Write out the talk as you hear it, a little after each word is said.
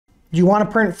Do you want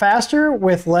to print faster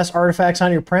with less artifacts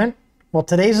on your print? Well,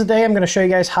 today's the day I'm going to show you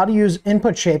guys how to use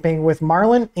input shaping with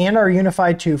Marlin and our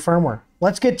Unified 2 firmware.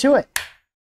 Let's get to it.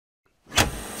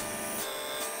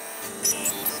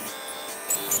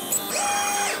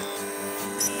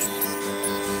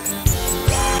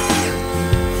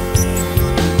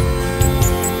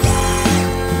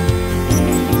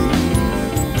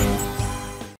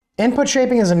 Input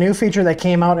shaping is a new feature that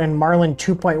came out in Marlin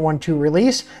 2.12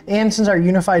 release, and since our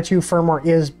Unified 2 firmware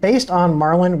is based on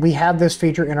Marlin, we have this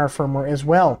feature in our firmware as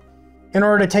well. In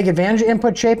order to take advantage of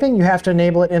input shaping, you have to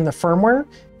enable it in the firmware.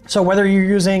 So whether you're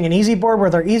using an easy board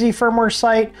with our easy firmware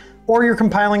site, or you're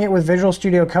compiling it with Visual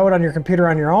Studio Code on your computer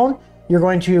on your own, you're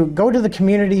going to go to the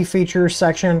community features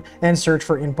section and search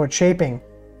for input shaping.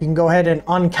 You can go ahead and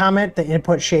uncomment the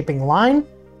input shaping line,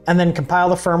 and then compile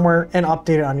the firmware and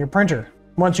update it on your printer.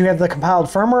 Once you have the compiled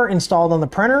firmware installed on the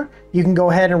printer, you can go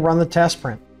ahead and run the test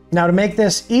print. Now, to make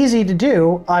this easy to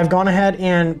do, I've gone ahead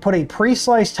and put a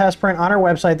pre-sliced test print on our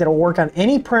website that will work on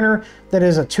any printer that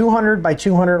is a 200 by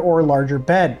 200 or larger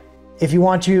bed. If you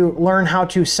want to learn how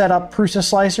to set up Prusa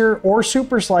Slicer or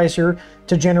Super Slicer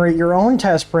to generate your own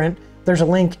test print, there's a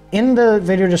link in the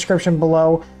video description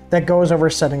below that goes over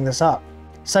setting this up.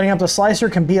 Setting up the slicer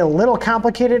can be a little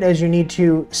complicated as you need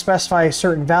to specify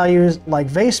certain values like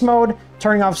vase mode,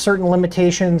 turning off certain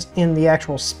limitations in the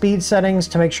actual speed settings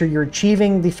to make sure you're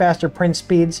achieving the faster print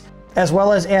speeds, as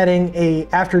well as adding a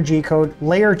after G-code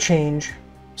layer change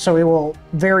so it will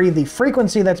vary the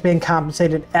frequency that's being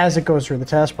compensated as it goes through the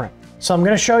test print. So I'm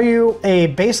going to show you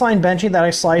a baseline Benchy that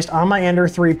I sliced on my Ender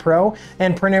 3 Pro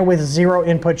and printed with 0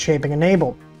 input shaping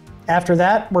enabled. After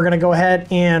that, we're going to go ahead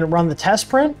and run the test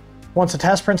print. Once the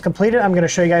test print's completed, I'm going to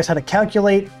show you guys how to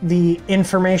calculate the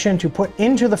information to put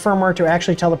into the firmware to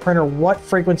actually tell the printer what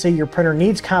frequency your printer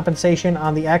needs compensation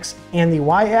on the X and the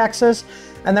Y axis.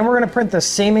 And then we're going to print the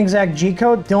same exact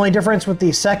G-code. The only difference with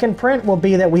the second print will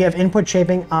be that we have input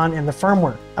shaping on in the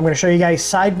firmware. I'm going to show you guys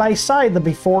side by side the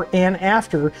before and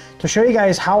after to show you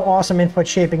guys how awesome input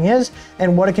shaping is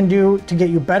and what it can do to get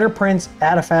you better prints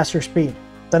at a faster speed.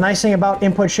 The nice thing about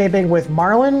input shaping with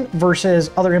Marlin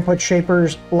versus other input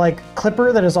shapers like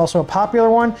Clipper, that is also a popular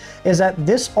one, is that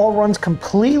this all runs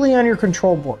completely on your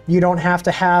control board. You don't have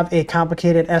to have a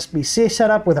complicated SBC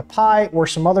setup with a Pi or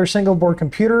some other single board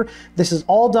computer. This is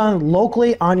all done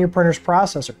locally on your printer's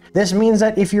processor. This means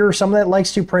that if you're someone that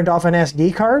likes to print off an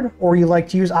SD card or you like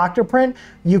to use Octoprint,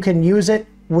 you can use it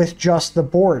with just the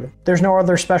board. There's no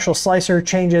other special slicer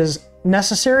changes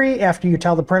necessary after you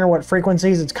tell the printer what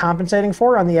frequencies it's compensating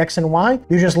for on the X and Y.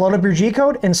 You just load up your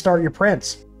G-code and start your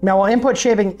prints. Now, while input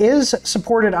shaping is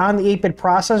supported on the 8-bit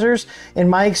processors, in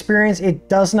my experience, it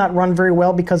does not run very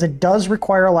well because it does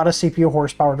require a lot of CPU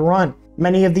horsepower to run.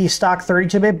 Many of these stock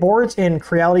 32-bit boards in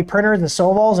Creality printers and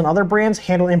Sovols and other brands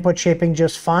handle input shaping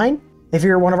just fine. If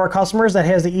you're one of our customers that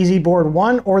has the Easy Board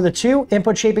 1 or the 2,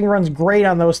 input shaping runs great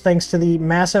on those thanks to the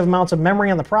massive amounts of memory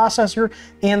on the processor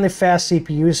and the fast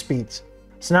CPU speeds.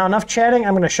 So now enough chatting,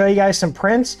 I'm going to show you guys some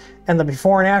prints and the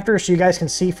before and after so you guys can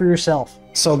see for yourself.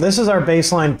 So this is our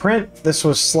baseline print. This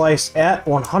was sliced at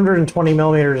 120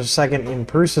 millimeters a second in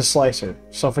Prusa Slicer.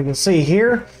 So if we can see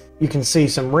here, you can see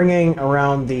some ringing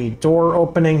around the door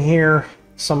opening here,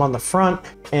 some on the front,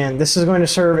 and this is going to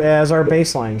serve as our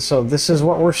baseline. So this is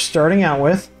what we're starting out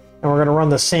with, and we're going to run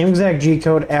the same exact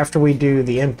G-code after we do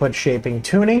the input shaping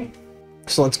tuning.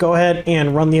 So let's go ahead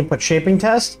and run the input shaping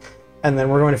test, and then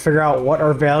we're going to figure out what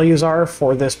our values are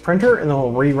for this printer, and then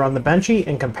we'll rerun the Benchy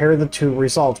and compare the two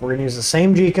results. We're going to use the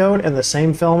same G-code and the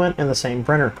same filament and the same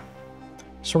printer.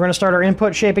 So we're going to start our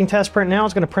input shaping test print now.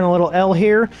 It's going to print a little L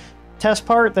here, test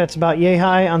part that's about yay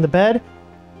high on the bed.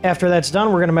 After that's done,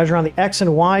 we're going to measure on the X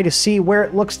and Y to see where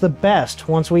it looks the best.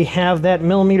 Once we have that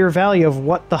millimeter value of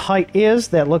what the height is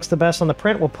that looks the best on the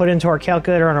print, we'll put into our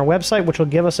calculator on our website, which will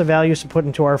give us a value to put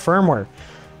into our firmware.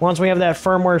 Once we have that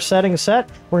firmware setting set,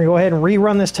 we're going to go ahead and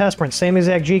rerun this test print. Same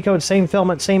exact G-code, same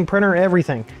filament, same printer,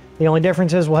 everything. The only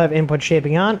difference is we'll have input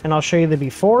shaping on, and I'll show you the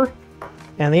before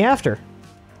and the after.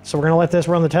 So we're going to let this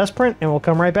run the test print, and we'll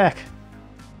come right back.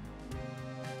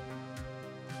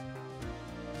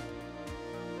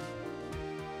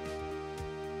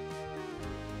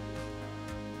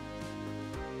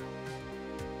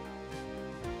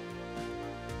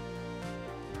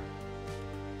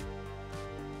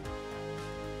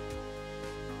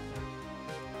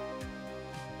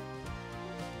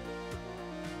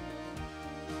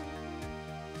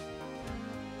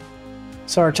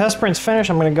 So our test print's finished.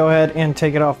 I'm going to go ahead and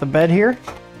take it off the bed here.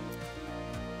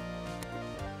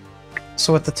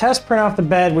 So with the test print off the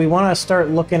bed, we want to start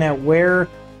looking at where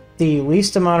the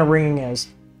least amount of ringing is.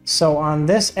 So on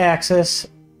this axis,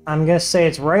 I'm going to say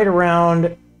it's right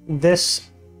around this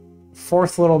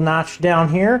fourth little notch down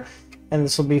here. And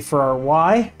this will be for our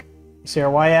Y. You see our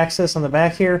Y-axis on the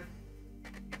back here.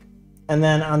 And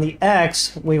then on the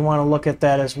X, we want to look at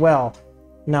that as well.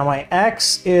 Now my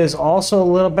X is also a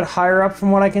little bit higher up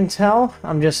from what I can tell.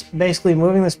 I'm just basically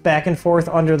moving this back and forth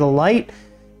under the light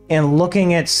and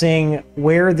looking at seeing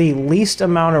where the least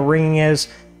amount of ringing is,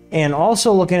 and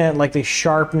also looking at like the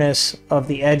sharpness of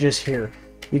the edges here.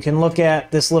 You can look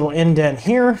at this little indent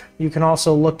here. You can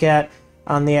also look at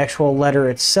on the actual letter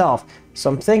itself. So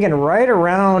I'm thinking right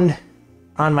around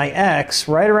on my X,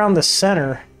 right around the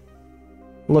center,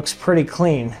 looks pretty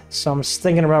clean. So I'm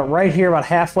thinking about right here, about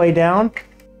halfway down.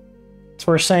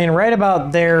 So we're saying right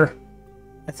about there,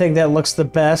 I think that looks the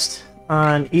best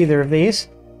on either of these.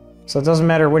 So it doesn't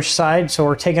matter which side. So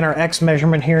we're taking our X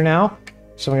measurement here now.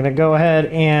 So I'm going to go ahead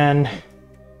and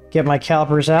get my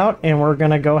calipers out, and we're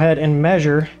going to go ahead and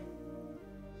measure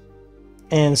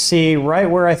and see right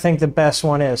where I think the best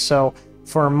one is. So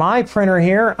for my printer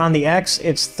here on the X,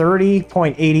 it's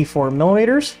 30.84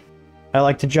 millimeters. I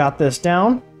like to jot this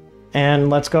down, and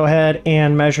let's go ahead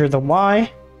and measure the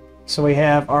Y. So we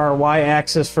have our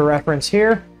Y-axis for reference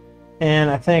here. And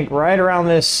I think right around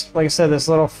this, like I said, this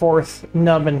little fourth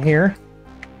nubbin here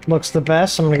looks the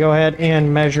best. So I'm going to go ahead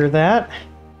and measure that.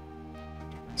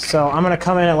 So I'm going to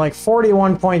come in at like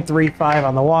 41.35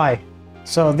 on the Y.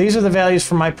 So these are the values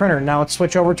for my printer. Now let's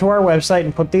switch over to our website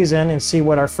and put these in and see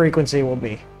what our frequency will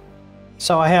be.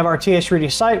 So I have our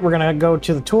TH3D site. We're going to go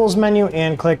to the Tools menu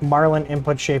and click Marlin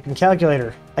Input Shaping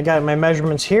Calculator. I got my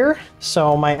measurements here.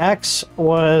 So my X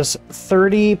was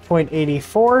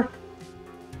 30.84.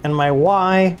 and my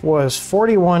Y was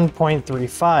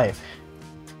 41.35.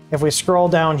 If we scroll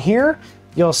down here,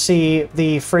 you'll see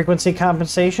the frequency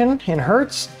compensation in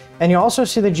Hertz, and you'll also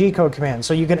see the G-code command.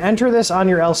 So you can enter this on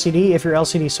your LCD if your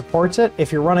LCD supports it.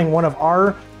 If you're running one of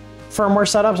our firmware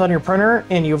setups on your printer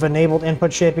and you've enabled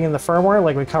input shaping in the firmware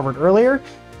like we covered earlier,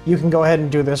 you can go ahead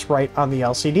and do this right on the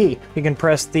LCD. You can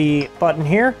press the button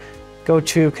here, go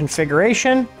to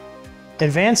Configuration,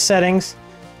 Advanced Settings,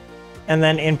 and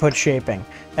then Input Shaping.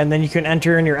 And then you can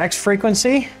enter in your X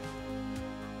frequency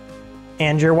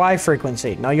and your Y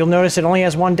frequency. Now you'll notice it only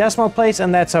has one decimal place,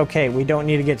 and that's okay. We don't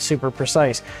need to get super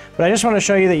precise. But I just want to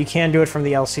show you that you can do it from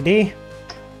the LCD.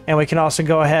 And we can also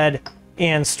go ahead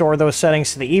and store those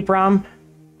settings to the EEPROM.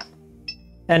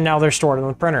 And now they're stored in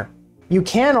the printer. You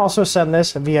can also send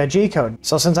this via G-code.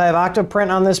 So since I have Octoprint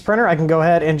on this printer, I can go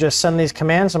ahead and just send these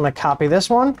commands. I'm going to copy this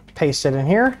one, paste it in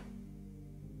here.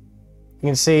 You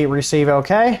can see receive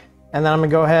OK. And then I'm going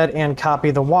to go ahead and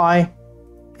copy the Y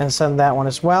and send that one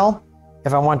as well.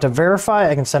 If I want to verify,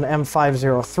 I can send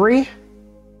M503.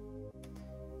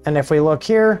 And if we look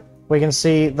here, we can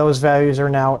see those values are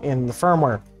now in the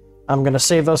firmware. I'm going to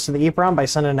save those to the EEPROM by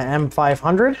sending an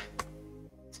M500.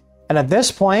 And at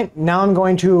this point, now I'm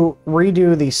going to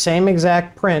redo the same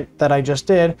exact print that I just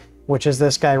did, which is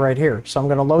this guy right here. So I'm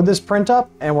going to load this print up,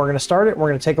 and we're going to start it. We're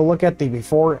going to take a look at the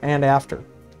before and after.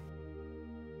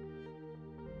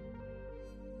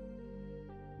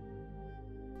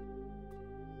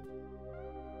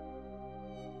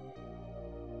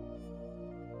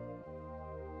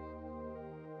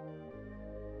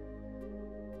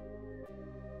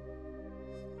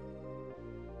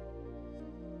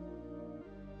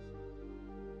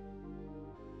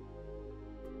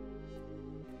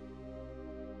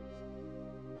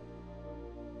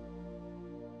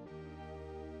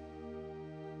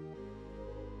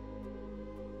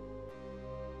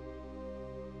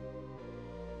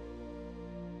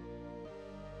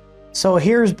 So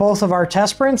here's both of our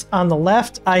test prints. On the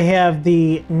left, I have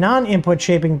the non-input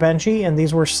shaping benchy, and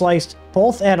these were sliced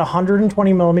both at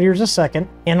 120 millimeters a second.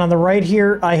 And on the right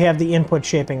here, I have the input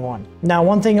shaping one. Now,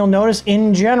 one thing you'll notice,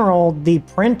 in general, the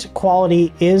print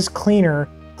quality is cleaner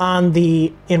on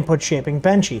the input shaping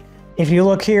benchy. If you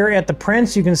look here at the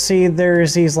prints, you can see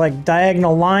there's these like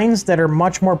diagonal lines that are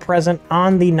much more present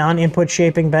on the non-input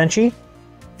shaping benchy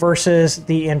versus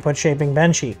the input shaping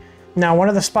benchy. Now, one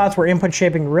of the spots where input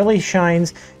shaping really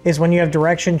shines is when you have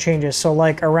direction changes. So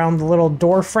like around the little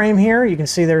door frame here, you can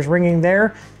see there's ringing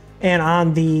there. And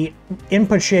on the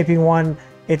input shaping one,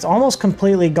 it's almost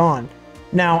completely gone.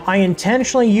 Now, I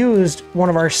intentionally used one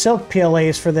of our silk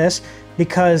PLAs for this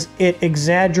because it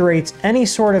exaggerates any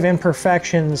sort of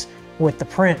imperfections with the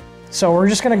print. So we're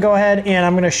just gonna go ahead and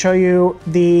I'm gonna show you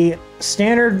the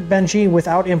standard benchy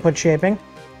without input shaping.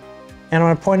 And I'm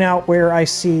gonna point out where I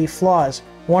see flaws.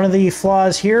 One of the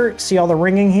flaws here, see all the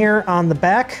ringing here on the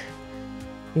back?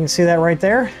 You can see that right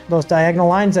there, those diagonal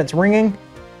lines, that's ringing.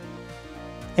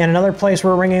 And another place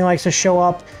where ringing likes to show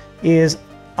up is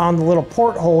on the little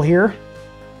porthole here.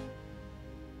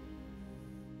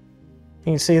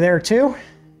 You can see there too.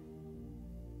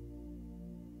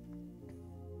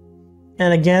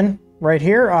 And again, right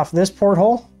here off this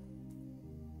porthole.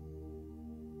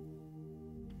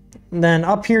 And then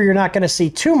up here, you're not going to see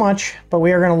too much, but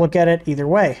we are going to look at it either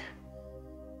way.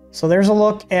 So there's a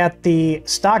look at the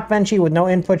stock benchy with no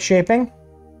input shaping.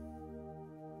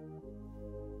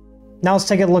 Now let's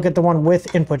take a look at the one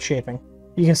with input shaping.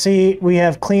 You can see we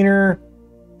have cleaner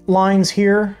lines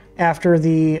here after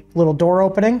the little door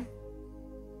opening.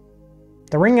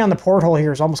 The ring on the porthole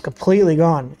here is almost completely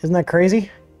gone. Isn't that crazy?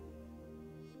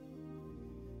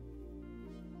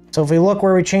 So if we look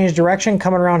where we change direction,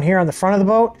 coming around here on the front of the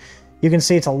boat, you can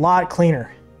see it's a lot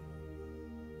cleaner.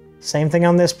 Same thing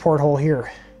on this porthole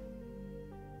here.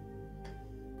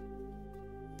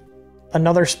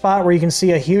 Another spot where you can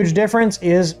see a huge difference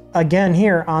is again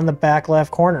here on the back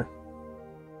left corner.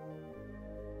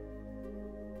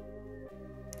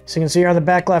 So you can see here on the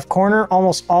back left corner,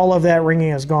 almost all of that ringing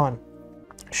is gone.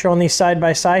 Showing these side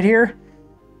by side here,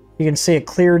 you can see a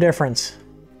clear difference.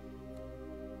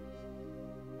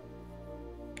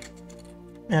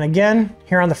 And again,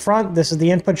 here on the front, this is the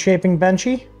input shaping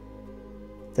benchy.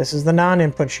 This is the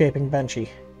non-input shaping benchy.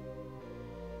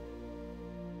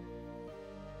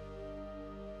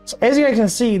 So as you guys can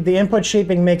see, the input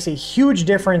shaping makes a huge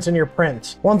difference in your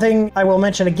prints. One thing I will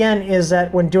mention again is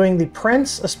that when doing the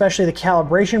prints, especially the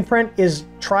calibration print, is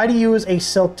try to use a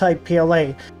silk type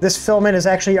PLA. This filament is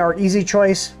actually our Easy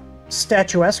Choice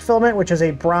Statuesque filament, which is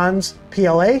a bronze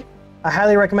PLA. I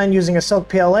highly recommend using a silk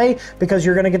PLA because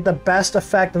you're going to get the best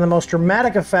effect and the most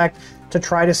dramatic effect to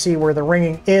try to see where the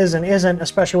ringing is and isn't,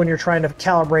 especially when you're trying to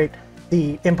calibrate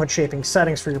the input shaping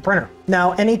settings for your printer.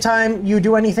 Now, anytime you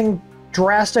do anything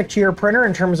drastic to your printer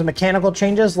in terms of mechanical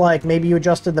changes, like maybe you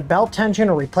adjusted the belt tension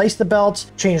or replaced the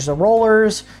belts, changed the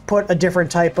rollers, put a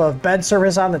different type of bed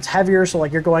surface on that's heavier, so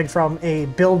like you're going from a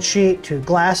build sheet to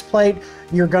glass plate,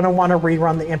 you're going to want to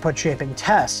rerun the input shaping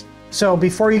test. So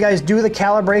before you guys do the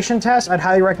calibration test, I'd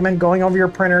highly recommend going over your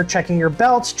printer, checking your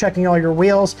belts, checking all your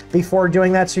wheels before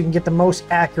doing that so you can get the most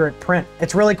accurate print.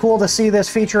 It's really cool to see this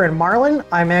feature in Marlin.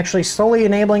 I'm actually slowly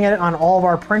enabling it on all of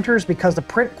our printers because the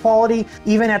print quality,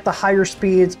 even at the higher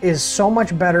speeds, is so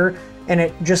much better, and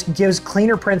it just gives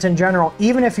cleaner prints in general,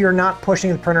 even if you're not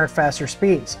pushing the printer at faster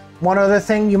speeds. One other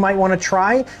thing you might want to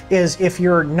try is if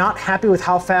you're not happy with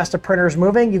how fast the printer is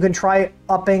moving, you can try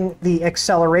upping the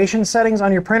acceleration settings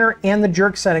on your printer and the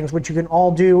jerk settings, which you can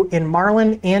all do in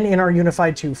Marlin and in our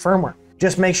Unified 2 firmware.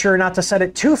 Just make sure not to set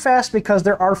it too fast because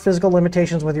there are physical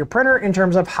limitations with your printer in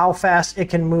terms of how fast it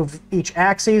can move each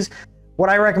axis. What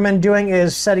I recommend doing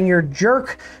is setting your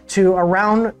jerk to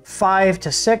around 5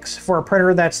 to 6 for a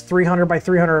printer that's 300 by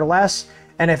 300 or less.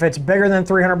 And if it's bigger than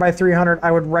 300 by 300,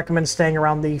 I would recommend staying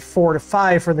around the 4 to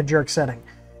 5 for the jerk setting.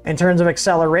 In terms of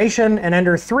acceleration, an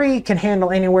Ender 3 can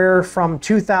handle anywhere from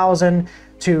 2,000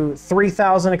 to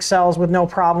 3,000 accels with no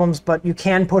problems, but you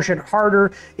can push it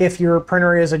harder if your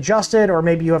printer is adjusted or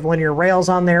maybe you have linear rails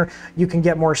on there. You can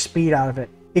get more speed out of it.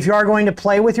 If you are going to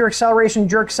play with your acceleration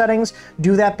jerk settings,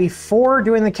 do that before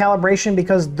doing the calibration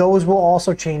because those will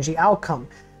also change the outcome.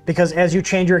 Because as you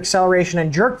change your acceleration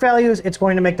and jerk values, it's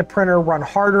going to make the printer run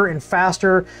harder and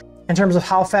faster in terms of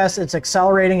how fast it's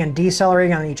accelerating and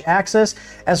decelerating on each axis,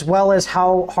 as well as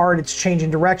how hard it's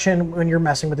changing direction when you're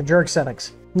messing with the jerk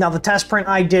settings. Now, the test print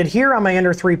I did here on my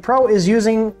Ender 3 Pro is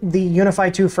using the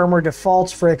Unified 2 firmware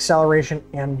defaults for acceleration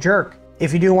and jerk.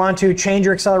 If you do want to change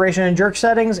your acceleration and jerk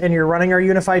settings and you're running our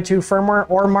Unified 2 firmware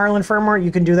or Marlin firmware,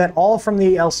 you can do that all from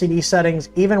the LCD settings,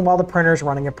 even while the printer is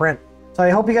running a print. So I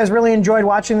hope you guys really enjoyed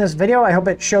watching this video. I hope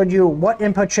it showed you what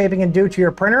input shaping can do to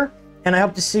your printer. And I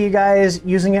hope to see you guys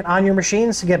using it on your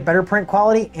machines to get better print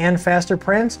quality and faster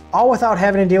prints, all without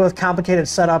having to deal with complicated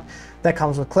setup that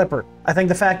comes with Clipper. I think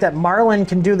the fact that Marlin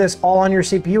can do this all on your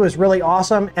CPU is really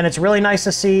awesome, and it's really nice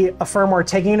to see a firmware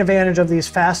taking advantage of these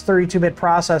fast 32-bit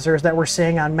processors that we're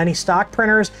seeing on many stock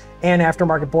printers and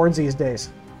aftermarket boards these days.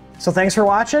 So thanks for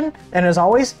watching, and as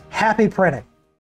always, happy printing.